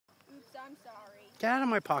I'm sorry. Get out of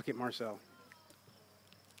my pocket, Marcel.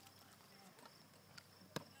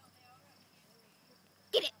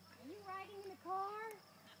 Get it! Are you riding in the car?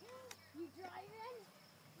 You driving?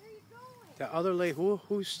 Where are you going? The other lady,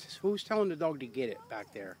 who's telling the dog to get it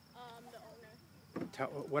back there? The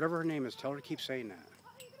owner. Whatever her name is, tell her to keep saying that. I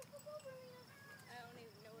don't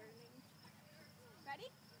even know her name.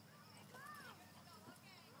 Ready?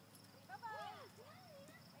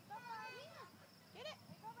 Get it!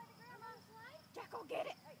 Jacko, get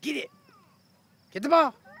it! Get it! Get the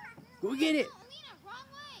ball! Go get it!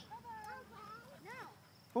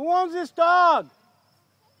 Who owns this dog?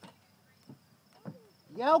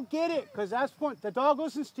 Yell, get it, because that's what the dog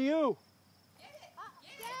listens to you. Get it!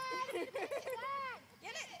 Get it!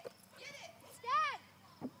 Get it! Dad!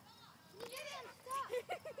 Get him! Stop!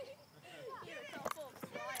 You're so full of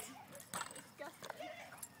slime. Disgusting.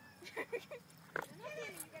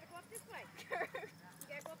 You gotta go up this way. You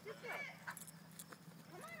gotta go up this way.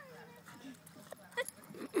 Come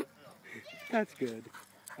on. That's good.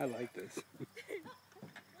 I like this.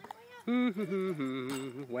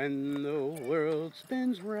 When the world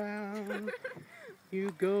spins round,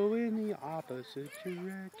 you go in the opposite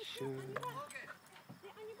direction.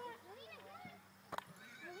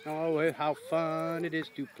 Oh, how fun it is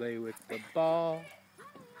to play with the ball.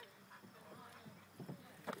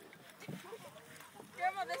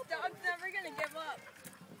 Grandma, this dog's never gonna give up.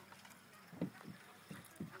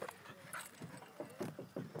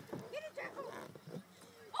 Get it, Jacko!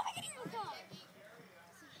 Oh my goodness, you dog!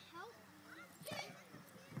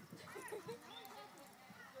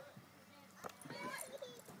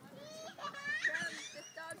 This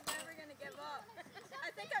dog's never gonna give up. I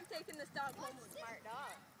think I'm taking this dog home with Smart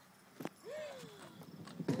Dog.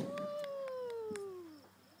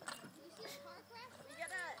 You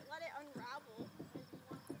gotta let it unravel.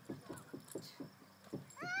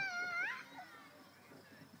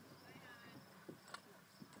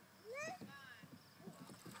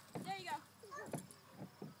 There you go.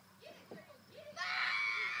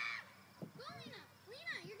 Go, Lena.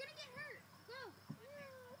 Lena, you're gonna get hurt. Go.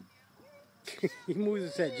 He moves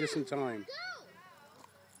his head just in time. Go.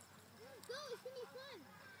 Go, it's gonna be fun.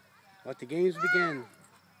 Let the games begin.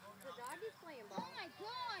 The dog is playing ball. Oh my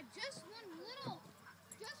god, just one little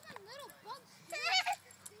bug.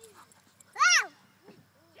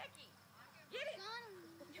 Jackie, get it.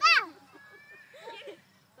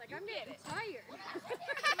 It's like I'm getting tired.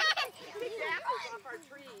 Takes apples off our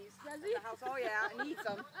trees. Does at he? the house. Oh yeah, and eats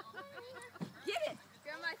them. Get it!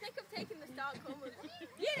 Grandma, I think I'm taking this dog home with me.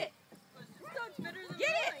 Get it! This dog's better than Get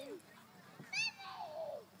it! mine.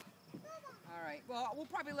 All right. Well, we'll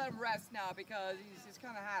probably let him rest now because it's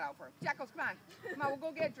kind of hot out for him. Jackals, come on. Come on,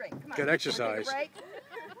 we'll go get a drink. Come on. Good exercise. Wanna take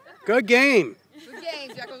a Good game. break? Good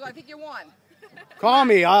game, Jackals. I think you won. Call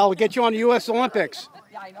me. I'll get you on the U.S. Olympics.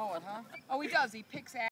 Yeah, I know it, huh? Oh, he does. He picks